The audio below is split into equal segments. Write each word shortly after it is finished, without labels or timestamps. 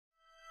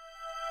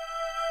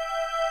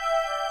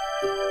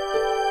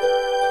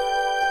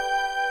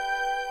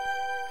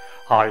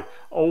Hi,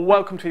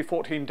 welcome to your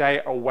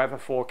 14-day weather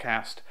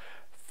forecast.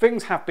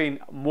 Things have been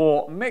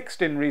more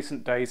mixed in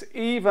recent days.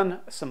 Even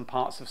some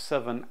parts of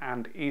southern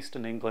and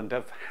eastern England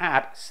have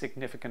had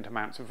significant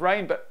amounts of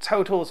rain, but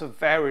totals have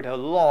varied a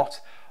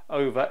lot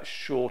over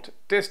short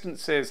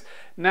distances.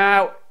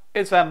 Now,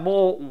 is there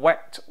more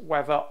wet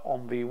weather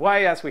on the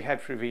way as we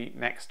head through the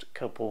next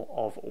couple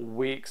of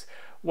weeks?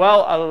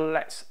 Well,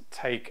 let's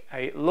take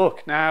a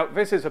look. Now,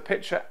 this is a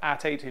picture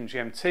at 18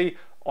 GMT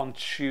on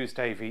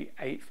Tuesday the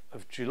 8th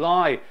of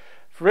July.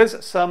 There is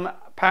some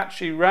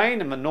patchy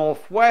rain in the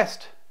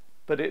northwest,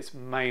 but it's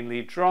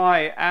mainly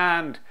dry,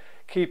 and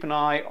keep an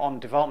eye on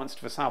developments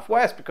to the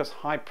southwest because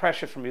high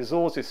pressure from the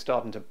Azores is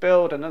starting to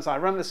build, and as I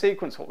run the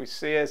sequence what we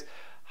see is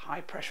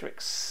high pressure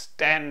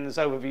extends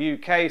over the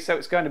UK, so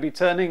it's going to be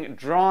turning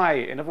dry.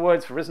 In other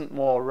words, there isn't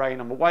more rain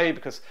on the way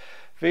because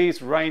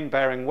these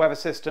rain-bearing weather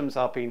systems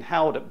are being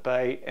held at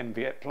bay in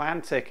the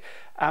Atlantic,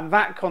 and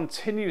that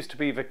continues to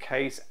be the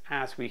case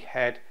as we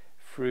head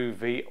through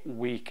the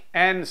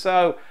weekend.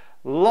 So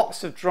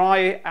lots of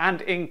dry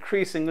and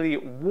increasingly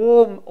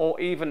warm or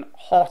even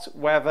hot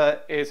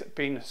weather is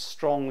being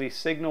strongly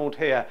signalled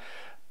here.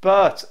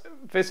 But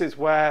this is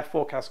where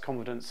forecast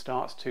confidence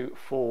starts to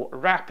fall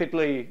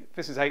rapidly.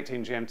 This is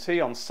 18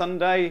 GMT on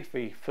Sunday,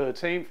 the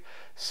 13th.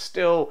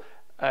 Still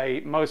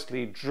a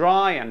mostly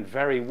dry and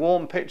very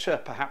warm picture,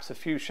 perhaps a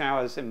few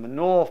showers in the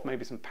north,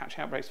 maybe some patchy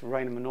outbreaks of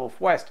rain in the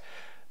northwest.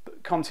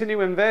 But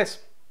continuing this,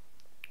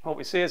 what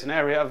we see is an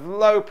area of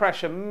low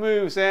pressure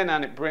moves in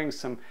and it brings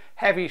some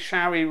heavy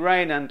showery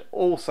rain and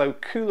also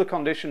cooler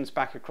conditions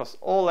back across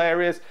all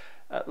areas,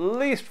 at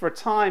least for a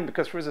time,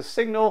 because there is a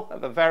signal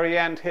at the very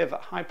end here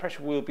that high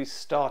pressure will be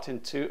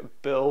starting to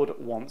build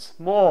once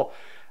more.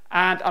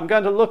 And I'm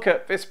going to look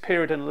at this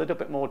period in a little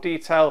bit more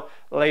detail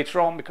later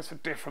on because the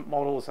different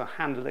models are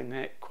handling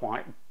it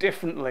quite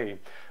differently.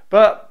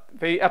 But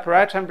the upper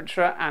air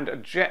temperature and a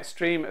jet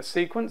stream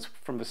sequence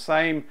from the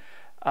same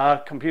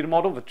computer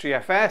model, the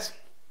GFS.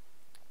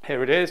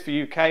 Here it is,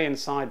 the UK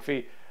inside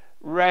the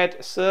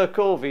red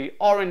circle, the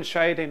orange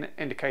shading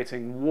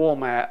indicating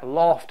warm air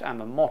aloft, and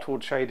the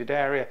mottled shaded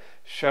area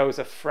shows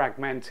a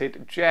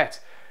fragmented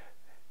jet.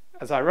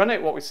 As I run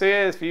it, what we see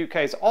is the UK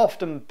is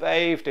often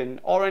bathed in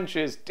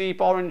oranges,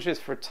 deep oranges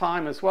for a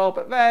time as well,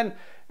 but then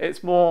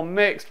it's more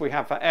mixed. We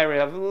have that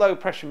area of low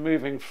pressure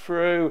moving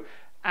through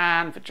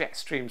and the jet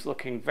streams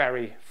looking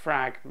very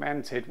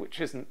fragmented,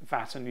 which isn't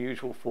that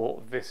unusual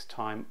for this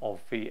time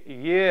of the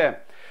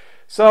year.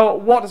 So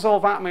what does all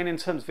that mean in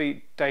terms of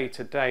the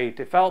day-to-day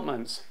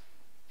developments?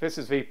 This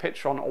is the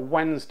picture on a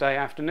Wednesday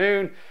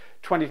afternoon,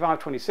 25,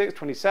 26,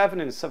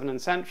 27 in southern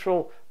and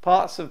central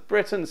parts of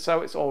Britain,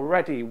 so it's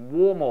already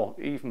warm, or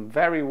even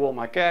very warm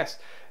I guess.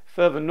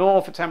 Further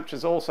north the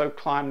temperatures also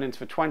climbing into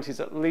the 20s,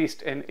 at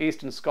least in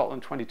eastern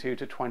Scotland, 22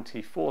 to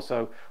 24,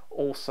 so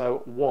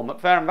also warm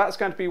up there, and that's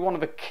going to be one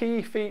of the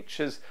key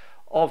features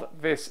of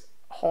this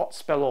hot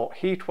spell or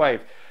heat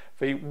wave.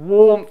 The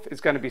warmth is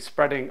going to be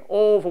spreading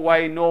all the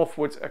way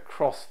northwards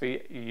across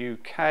the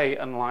UK,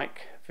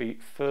 unlike the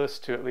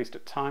first two, at least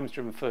at times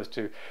during the first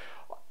two.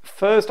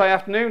 Thursday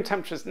afternoon,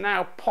 temperatures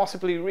now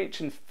possibly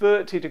reaching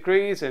 30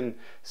 degrees in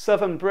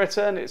southern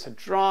Britain. It's a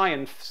dry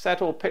and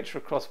settled picture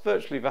across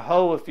virtually the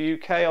whole of the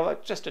UK, although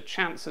just a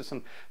chance of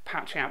some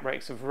patchy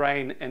outbreaks of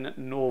rain in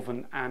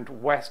northern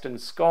and western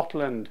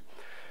Scotland.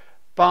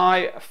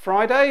 By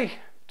Friday,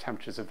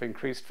 temperatures have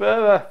increased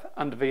further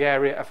under the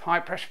area of high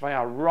pressure. They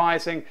are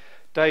rising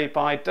day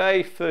by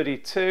day,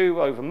 32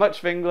 over much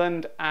of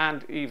England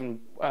and even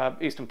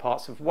eastern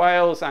parts of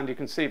Wales, and you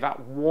can see that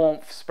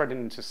warmth spreading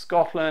into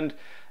Scotland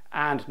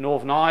and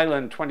Northern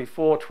Ireland,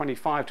 24,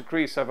 25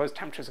 degrees, so those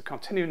temperatures are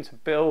continuing to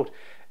build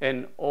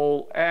in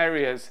all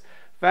areas.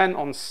 Then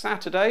on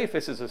Saturday,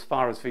 this is as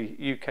far as the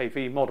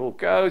UKV model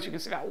goes, you can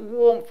see that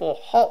warmth or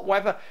hot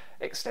weather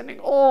extending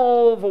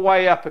all the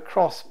way up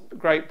across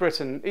Great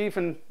Britain,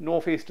 even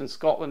northeastern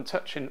Scotland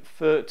touching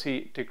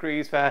 30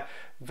 degrees there.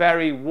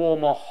 Very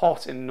warm or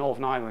hot in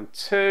Northern Ireland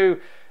too,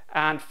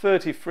 and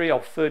 33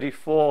 or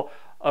 34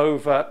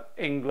 over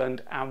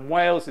England and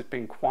Wales has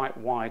been quite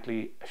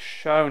widely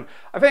shown.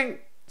 I think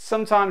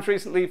sometimes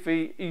recently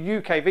the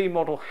UKV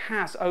model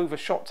has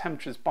overshot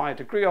temperatures by a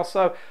degree or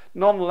so.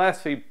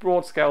 Nonetheless, the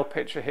broad scale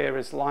picture here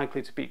is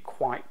likely to be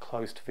quite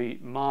close to the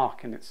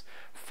mark, and it's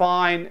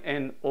fine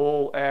in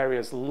all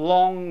areas.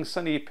 Long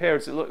sunny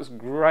periods, it looks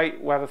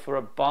great weather for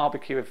a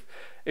barbecue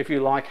if you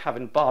like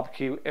having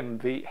barbecue in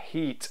the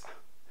heat.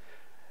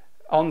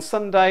 On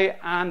Sunday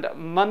and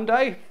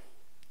Monday,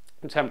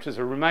 the temperatures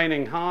are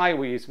remaining high.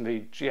 We're using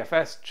the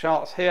GFS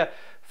charts here,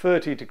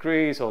 30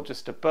 degrees or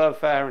just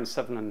above there in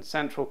southern and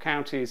central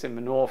counties, in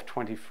the north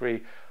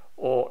 23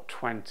 or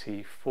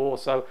 24.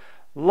 So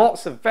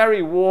lots of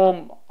very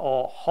warm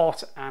or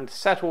hot and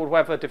settled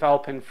weather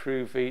developing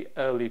through the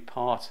early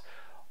part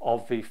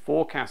of the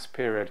forecast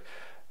period.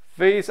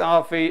 These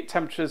are the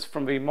temperatures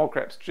from the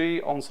Mogreps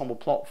G ensemble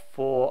plot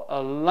for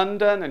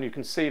London, and you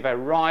can see they're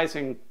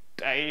rising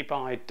day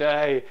by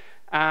day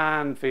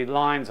and the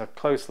lines are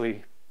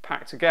closely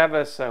packed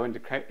together, so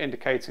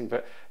indicating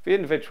that the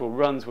individual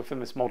runs within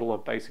this model are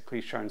basically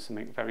showing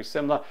something very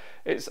similar.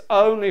 It's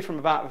only from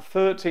about the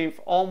 13th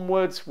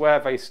onwards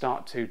where they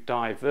start to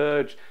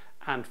diverge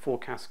and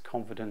forecast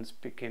confidence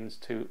begins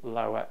to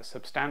lower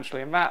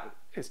substantially, and that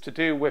is to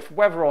do with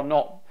whether or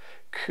not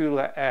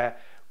cooler air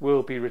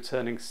will be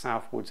returning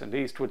southwards and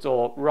eastwards,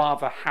 or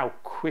rather how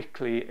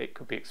quickly it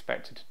could be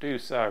expected to do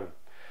so.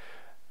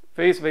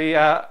 These are the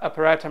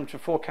upper air temperature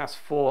forecasts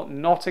for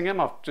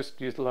Nottingham. I've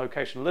just used the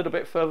location a little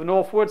bit further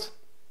northwards,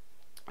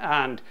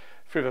 and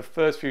through the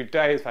first few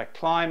days they're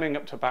climbing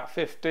up to about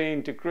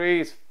 15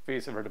 degrees.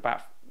 These are at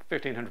about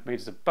 1,500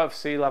 metres above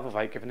sea level.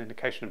 They give an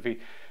indication of the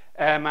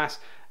air mass,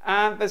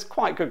 and there's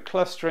quite good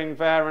clustering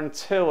there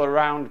until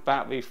around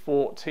about the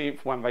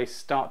 14th when they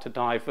start to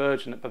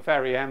diverge, and at the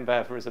very end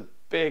there is a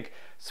big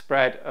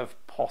spread of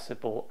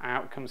possible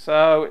outcomes.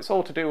 So it's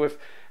all to do with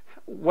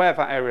where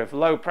that area of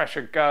low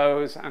pressure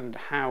goes and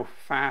how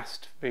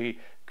fast the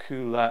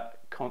cooler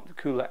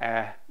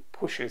air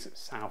pushes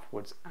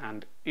southwards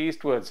and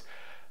eastwards.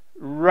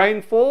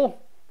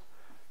 Rainfall,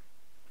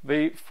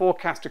 the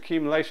forecast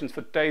accumulations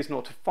for days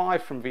 0 to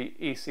 5 from the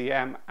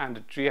ECM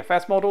and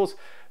GFS models,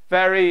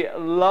 very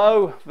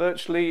low,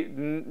 virtually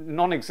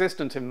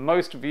non-existent in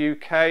most of the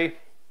UK.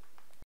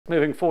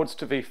 Moving forwards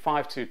to the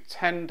 5 to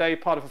 10 day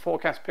part of the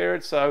forecast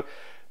period, so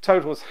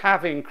totals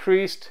have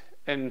increased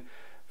in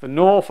the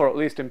north, or at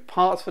least in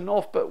parts of the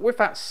north, but with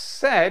that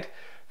said,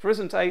 there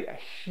isn't a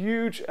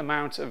huge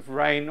amount of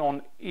rain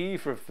on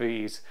either of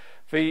these.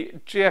 The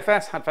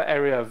GFS had that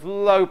area of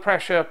low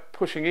pressure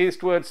pushing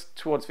eastwards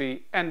towards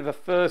the end of the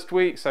first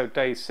week, so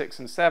days 6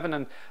 and 7,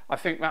 and I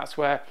think that's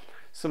where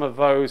some of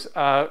those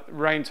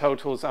rain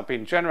totals have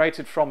been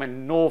generated from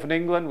in northern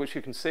England, which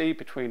you can see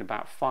between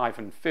about 5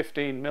 and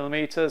 15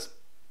 millimetres.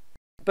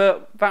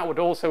 But that would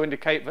also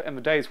indicate that in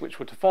the days which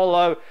were to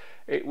follow,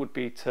 it would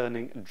be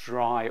turning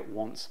dry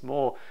once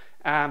more.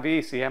 And the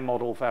ECM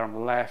model there on the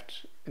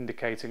left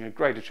indicating a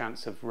greater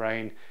chance of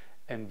rain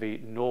in the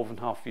northern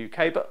half of the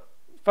UK. But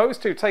those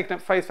two taken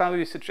at face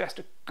value suggest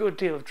a good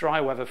deal of dry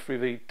weather through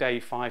the day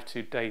 5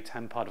 to day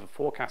 10 part of the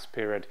forecast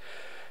period.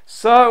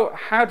 So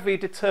how do the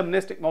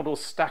deterministic models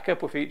stack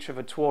up with each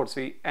other towards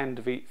the end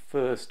of the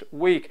first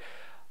week?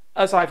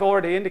 As I've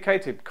already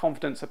indicated,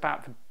 confidence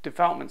about the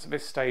developments at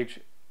this stage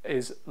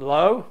is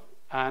low,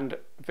 and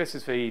this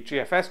is the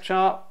GFS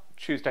chart,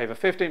 Tuesday the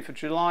 15th of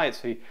July.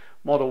 It's the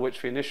model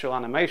which the initial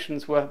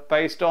animations were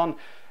based on.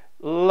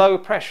 Low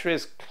pressure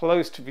is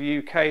close to the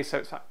UK, so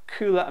it's that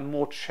cooler and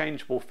more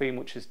changeable theme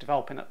which is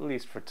developing at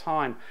least for a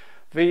time.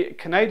 The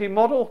Canadian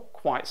model,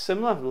 quite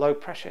similar, low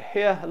pressure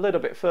here, a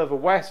little bit further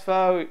west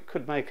though. It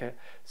could make a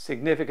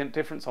significant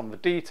difference on the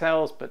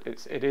details, but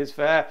it is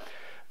there.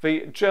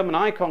 The German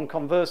icon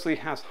conversely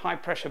has high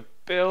pressure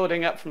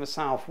building up from the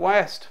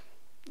southwest,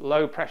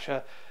 low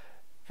pressure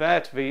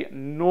there to the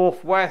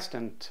northwest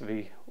and to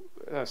the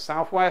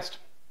southwest.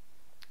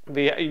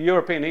 The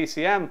European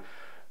ECM,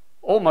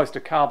 almost a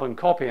carbon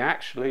copy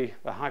actually,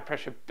 the high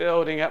pressure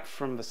building up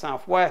from the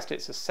southwest.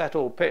 It's a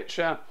settled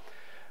picture.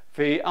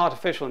 The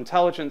artificial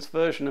intelligence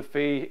version of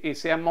the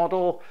ECM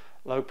model,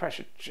 low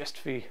pressure just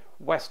to the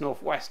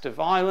west-northwest of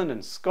Ireland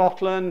and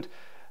Scotland,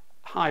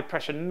 high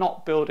pressure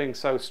not building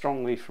so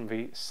strongly from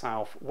the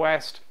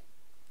southwest.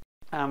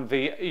 And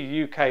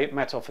the UK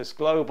Met Office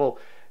Global,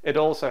 it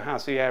also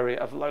has the area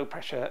of low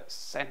pressure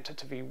centre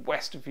to the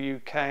west of the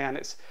UK, and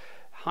it's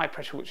high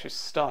pressure which is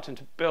starting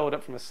to build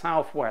up from the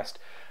southwest.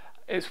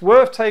 It's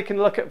worth taking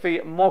a look at the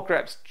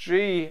Mogreps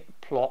G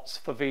plots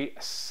for the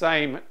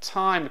same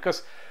time,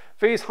 because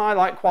these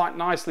highlight quite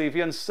nicely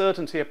the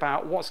uncertainty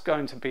about what's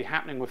going to be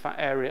happening with that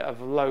area of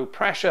low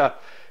pressure.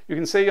 You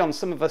can see on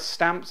some of the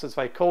stamps, as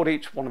they called,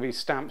 each one of these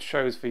stamps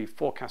shows the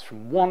forecast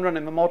from one run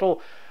in the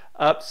model.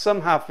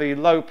 Some have the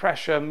low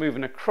pressure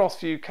moving across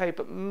the UK,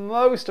 but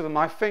most of them,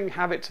 I think,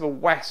 have it to the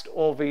west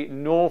or the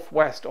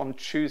northwest on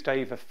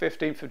Tuesday, the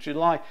 15th of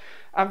July.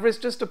 And there's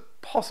just a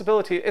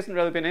possibility, it isn't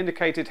really been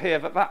indicated here,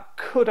 that that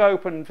could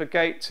open the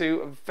gate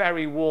to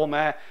very warm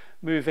air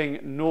moving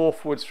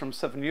northwards from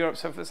southern Europe.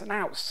 So if there's an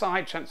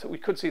outside chance that we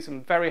could see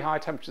some very high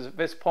temperatures at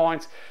this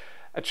point,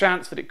 a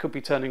chance that it could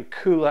be turning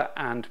cooler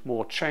and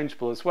more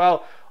changeable as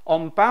well.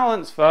 On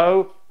balance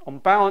though,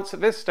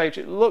 at this stage,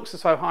 it looks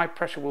as though high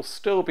pressure will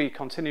still be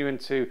continuing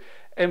to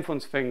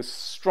influence things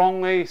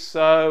strongly,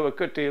 so a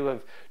good deal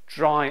of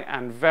dry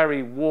and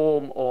very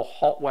warm or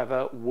hot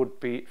weather would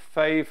be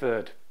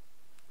favoured.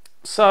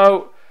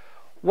 So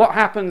what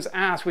happens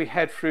as we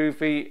head through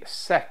the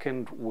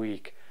second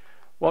week?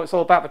 Well, it's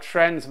all about the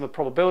trends and the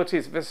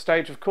probabilities at this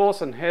stage, of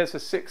course, and here's a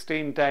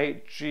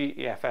 16-day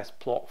GEFS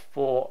plot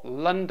for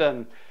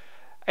London.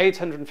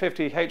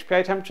 850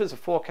 HPA temperatures are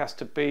forecast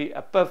to be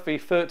above the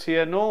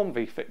 30-year norm.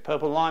 The thick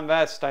purple line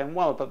there staying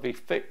well above the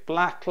thick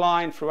black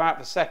line throughout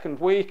the second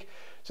week.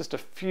 Just a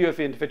few of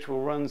the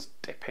individual runs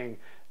dipping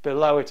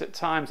below it at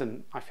times,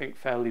 and I think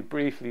fairly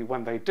briefly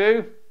when they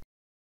do.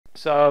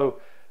 So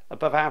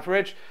above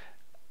average.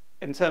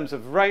 In terms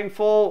of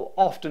rainfall,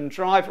 often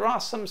dry. There are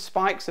some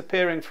spikes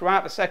appearing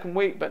throughout the second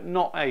week, but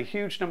not a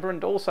huge number,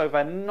 and also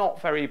they're not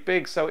very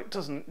big, so it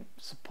doesn't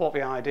support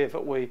the idea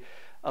that we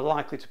are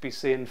likely to be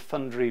seeing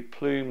thundery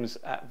plumes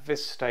at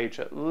this stage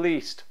at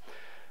least.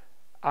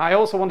 I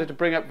also wanted to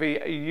bring up the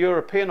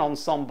European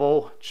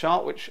ensemble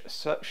chart, which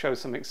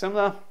shows something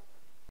similar,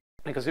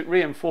 because it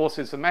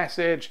reinforces the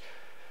message.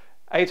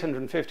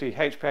 850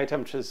 HPA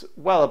temperatures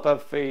well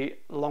above the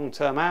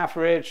long-term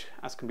average,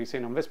 as can be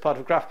seen on this part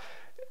of the graph.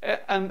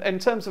 And in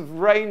terms of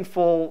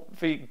rainfall,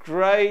 the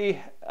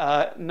grey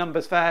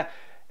numbers there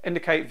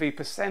indicate the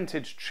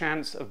percentage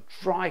chance of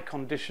dry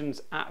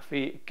conditions at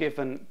the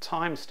given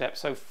time step,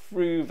 so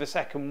through the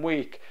second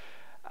week.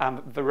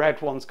 The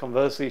red ones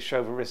conversely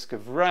show the risk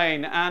of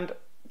rain, and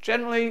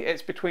generally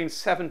it's between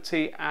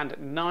 70 and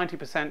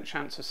 90%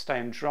 chance of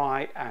staying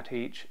dry at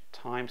each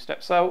time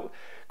step. So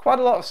quite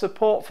a lot of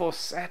support for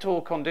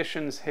settled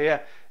conditions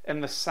here in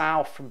the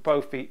south from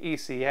both the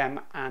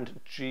ECM and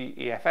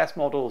GEFS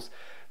models.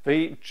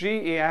 The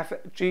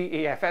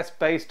GEFS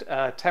based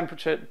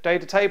temperature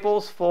data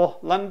tables for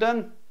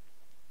London,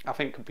 I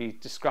think, could be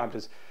described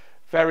as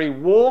very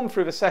warm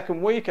through the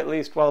second week, at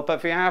least well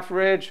above the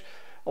average.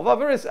 Although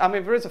there is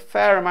a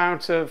fair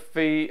amount of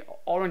the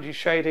orangey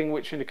shading,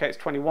 which indicates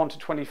 21 to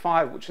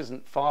 25, which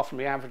isn't far from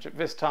the average at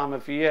this time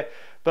of the year,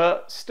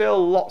 but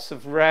still lots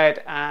of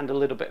red and a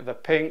little bit of a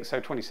pink,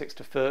 so 26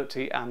 to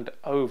 30 and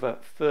over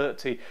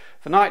 30.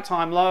 For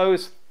nighttime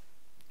lows,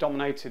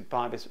 dominated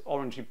by this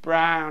orangey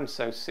brown,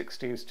 so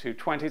 16s to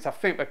 20s. I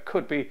think there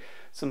could be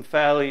some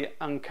fairly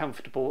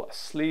uncomfortable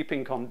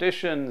sleeping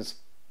conditions.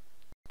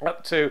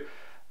 Up to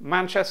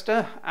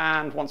Manchester,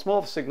 and once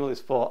more the signal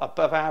is for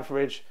above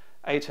average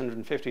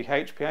 850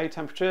 HPA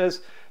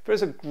temperatures. There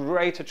is a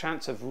greater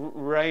chance of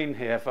rain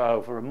here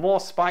though. There are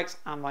more spikes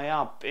and they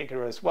are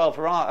bigger as well.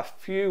 There are a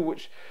few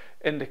which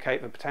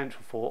indicate the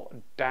potential for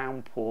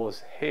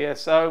downpours here,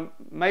 so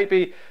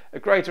maybe a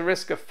greater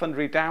risk of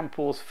thundery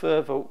downpours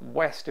further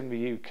west in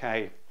the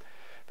UK.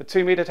 The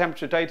 2 metre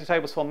temperature data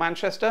tables for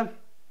Manchester,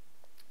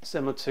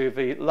 similar to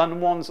the London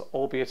ones,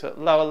 albeit at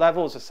lower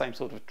levels, the same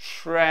sort of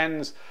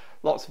trends.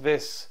 Lots of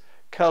this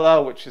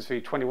colour, which is the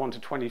 21 to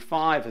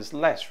 25, is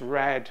less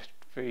red.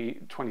 The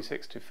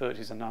 26 to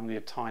 30s and only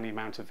a tiny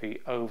amount of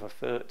the over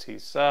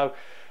 30s. So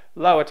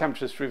lower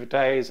temperatures through the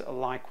days,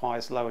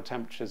 likewise lower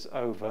temperatures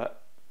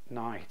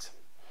overnight.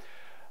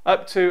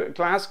 Up to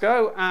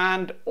Glasgow,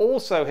 and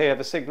also here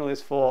the signal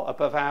is for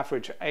above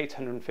average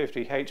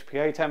 850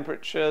 HPA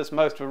temperatures.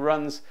 Most of the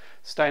runs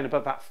staying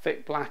above that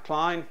thick black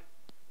line,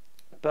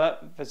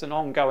 but there's an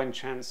ongoing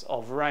chance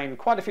of rain.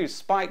 Quite a few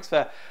spikes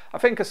there, I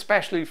think,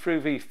 especially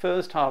through the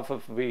first half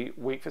of the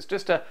week. There's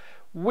just a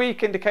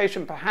weak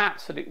indication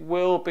perhaps that it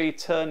will be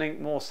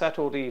turning more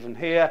settled even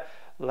here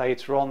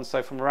later on,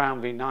 so from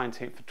around the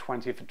 19th,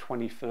 20th and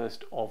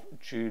 21st of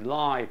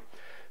July.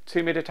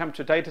 2 metre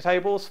temperature data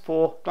tables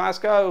for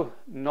Glasgow,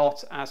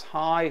 not as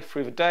high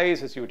through the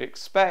days as you would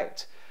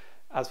expect,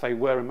 as they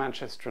were in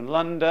Manchester and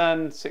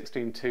London,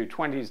 16 to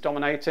 20s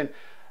dominating,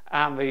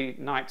 and the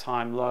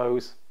nighttime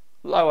lows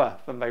lower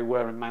than they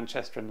were in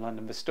Manchester and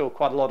London. There's still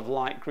quite a lot of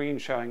light green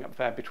showing up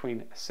there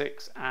between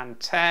 6 and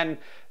 10,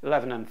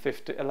 11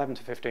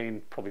 to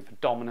 15, probably the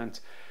dominant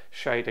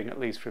shading at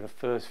least through the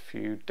first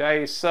few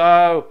days.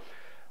 So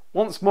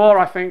once more,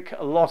 I think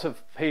a lot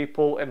of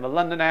people in the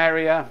London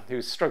area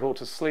who struggle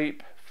to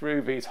sleep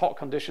through these hot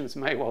conditions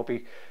may well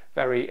be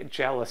very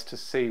jealous to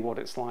see what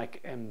it's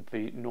like in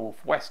the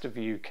northwest of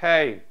the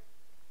UK.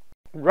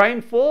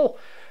 Rainfall.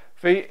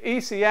 The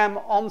ECM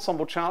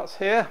ensemble charts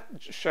here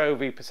show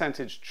the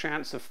percentage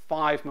chance of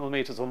 5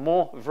 millimeters or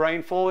more of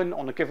rain falling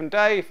on a given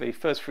day, the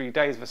first 3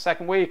 days of the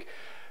second week.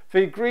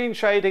 The green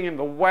shading in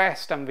the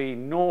west and the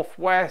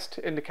northwest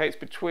indicates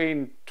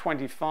between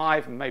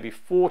 25 and maybe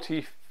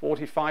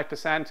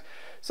 45%.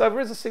 So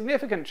there is a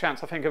significant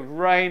chance, I think, of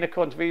rain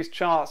according to these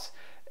charts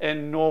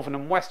in northern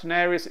and western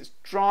areas. It's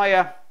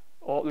drier,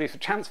 or at least the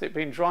chance of it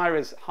being drier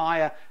is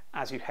higher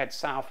as you head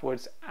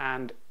southwards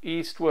and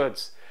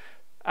eastwards.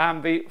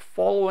 And the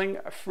following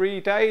 3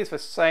 days, the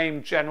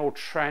same general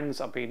trends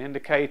are being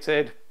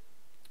indicated.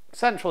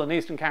 Central and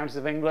eastern counties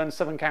of England,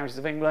 southern counties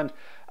of England,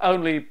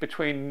 only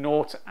between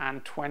 0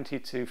 and 20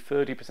 to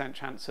 30%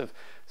 chance of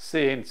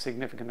seeing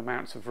significant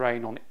amounts of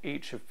rain on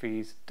each of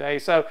these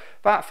days. So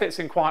that fits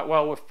in quite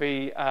well with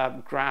the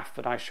graph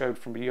that I showed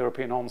from the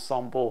European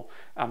ensemble.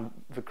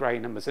 The grey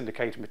numbers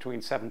indicating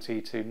between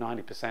 70 to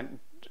 90%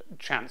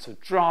 chance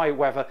of dry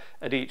weather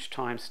at each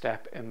time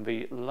step in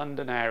the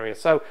London area.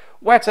 So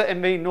wetter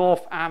in the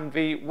north and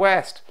the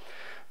west.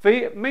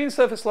 The mean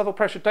surface level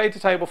pressure data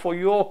table for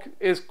York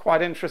is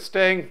quite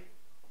interesting.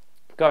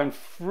 Going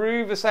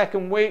through the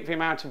second week, the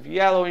amount of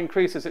yellow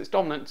increases. It's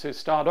dominant to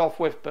start off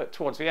with, but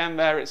towards the end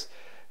there it's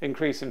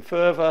increasing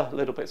further.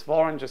 Little bits of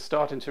orange are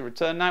starting to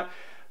return now.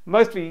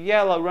 Most of the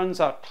yellow runs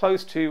are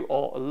close to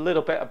or a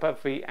little bit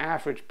above the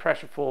average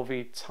pressure for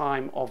the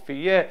time of the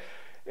year.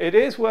 It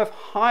is worth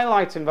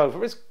highlighting though,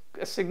 there is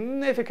a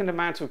significant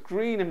amount of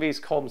green in these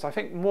columns, I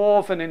think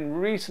more than in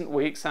recent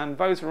weeks, and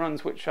those are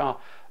runs which are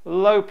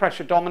low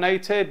pressure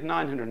dominated,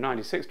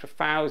 996 to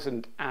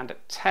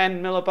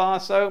 1010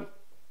 millibars. So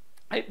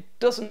it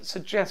doesn't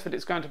suggest that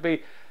it's going to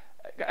be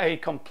a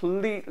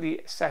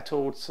completely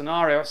settled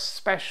scenario,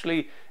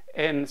 especially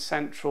in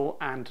central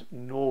and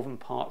northern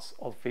parts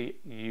of the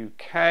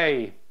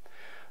UK.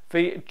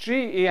 The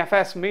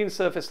GEFS mean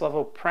surface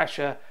level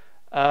pressure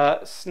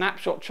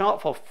snapshot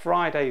chart for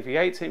Friday the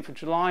 18th of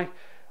July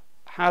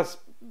has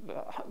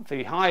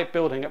the high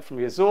building up from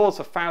the Azores,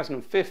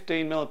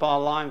 1015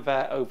 millibar line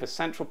there over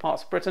central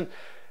parts of Britain.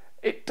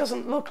 It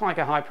doesn't look like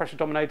a high pressure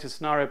dominated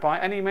scenario by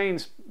any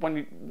means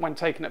when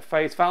taken at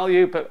face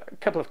value, but a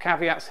couple of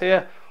caveats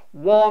here.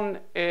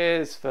 One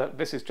is that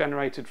this is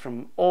generated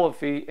from all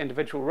of the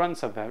individual runs,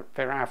 so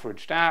they're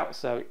averaged out,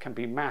 so it can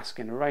be masked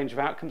in a range of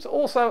outcomes.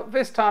 Also,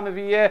 this time of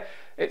the year,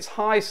 it's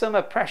high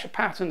summer, pressure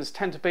patterns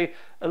tend to be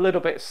a little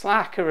bit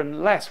slacker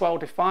and less well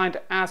defined,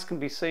 as can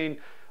be seen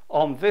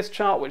on this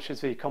chart, which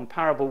is the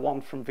comparable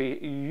one from the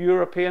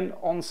European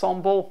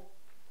ensemble.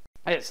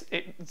 It's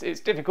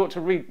difficult to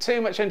read too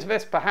much into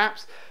this,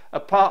 perhaps,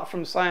 apart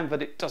from saying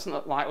that it doesn't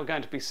look like we're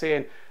going to be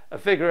seeing a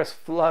vigorous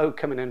flow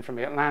coming in from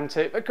the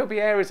Atlantic. There could be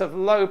areas of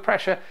low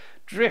pressure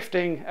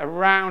drifting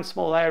around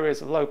small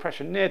areas of low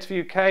pressure near to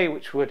the UK,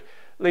 which would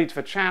lead to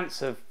the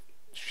chance of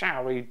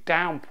showery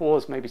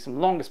downpours, maybe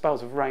some longer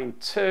spells of rain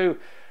too,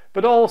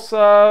 but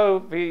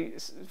also the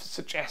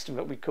suggestion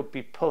that we could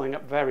be pulling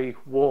up very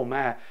warm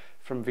air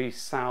from the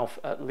south,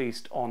 at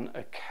least on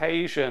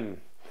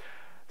occasion.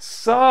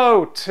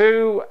 So,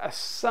 to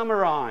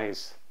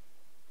summarise,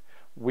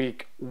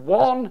 week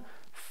 1,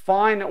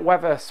 fine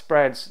weather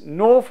spreads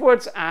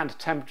northwards and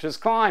temperatures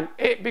climb.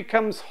 It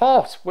becomes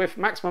hot, with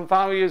maximum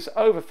values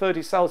over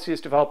 30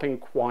 Celsius developing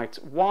quite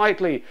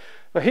widely.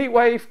 The heat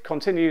wave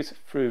continues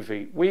through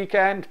the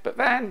weekend, but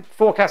then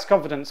forecast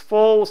confidence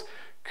falls,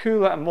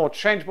 cooler and more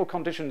changeable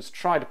conditions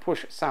try to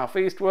push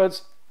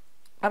southeastwards,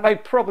 and they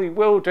probably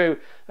will do,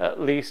 at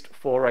least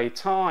for a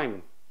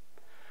time.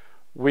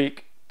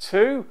 Week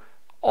 2,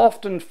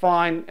 often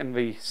fine in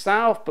the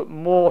south, but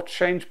more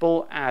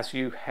changeable as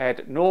you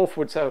head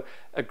northward. So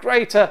a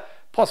greater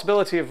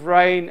possibility of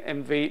rain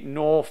in the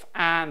north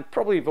and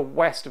probably the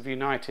west of the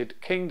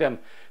United Kingdom.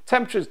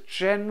 Temperatures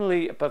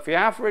generally above the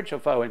average,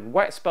 although in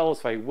wet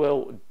spells they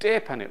will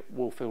dip and it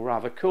will feel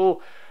rather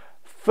cool.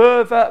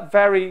 Further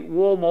very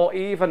warm or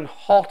even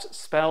hot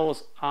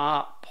spells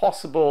are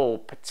possible,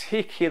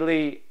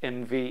 particularly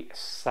in the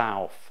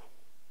south.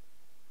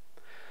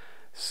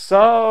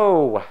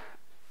 So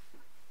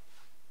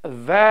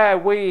there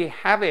we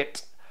have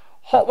it.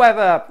 Hot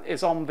weather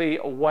is on the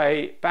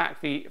way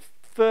back, the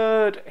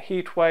third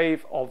heat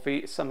wave of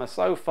the summer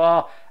so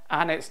far,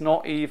 and it's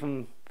not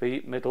even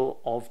the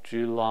middle of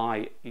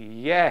July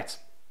yet.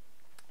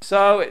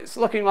 So it's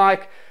looking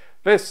like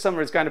this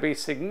summer is going to be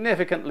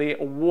significantly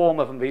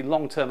warmer than the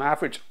long-term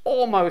average,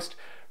 almost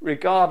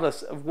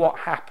regardless of what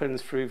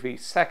happens through the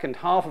second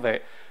half of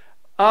it.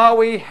 Are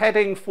we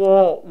heading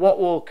for what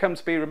will come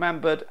to be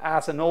remembered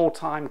as an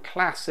all-time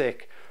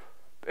classic?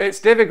 It's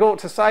difficult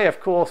to say, of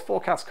course.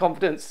 Forecast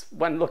confidence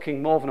when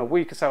looking more than a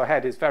week or so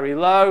ahead is very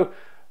low.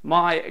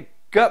 My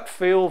gut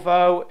feel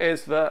though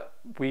is that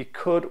we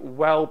could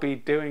well be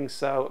doing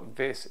so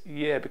this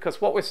year,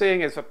 because what we're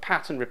seeing is a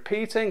pattern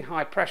repeating,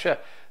 high pressure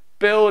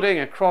building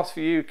across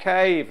the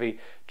UK, the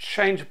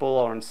changeable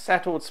or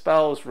unsettled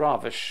spells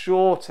rather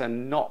short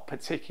and not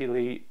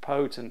particularly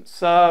potent.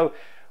 So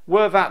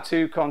were that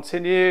to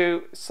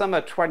continue, summer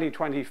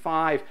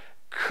 2025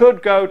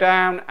 could go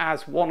down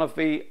as one of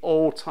the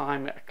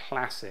all-time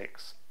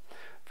classics.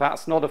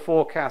 That's not a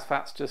forecast,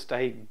 that's just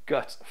a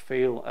gut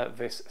feel at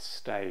this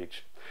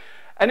stage.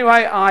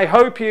 Anyway, I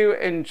hope you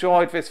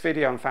enjoyed this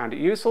video and found it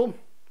useful.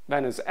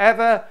 Then as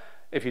ever,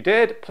 if you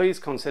did, please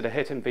consider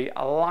hitting the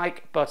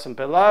like button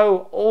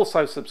below.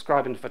 Also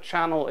subscribing to the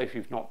channel if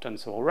you've not done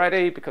so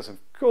already, because of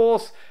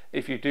course,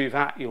 if you do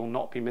that, you'll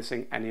not be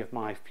missing any of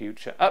my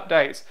future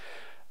updates.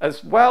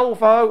 As well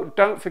though,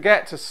 don't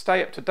forget to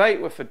stay up to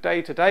date with the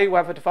day-to-day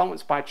weather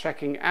developments by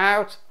checking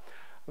out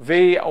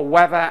the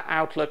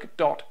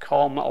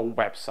TheWeatherOutlook.com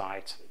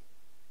website.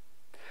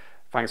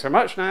 Thanks very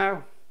much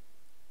now.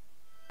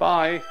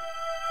 Bye.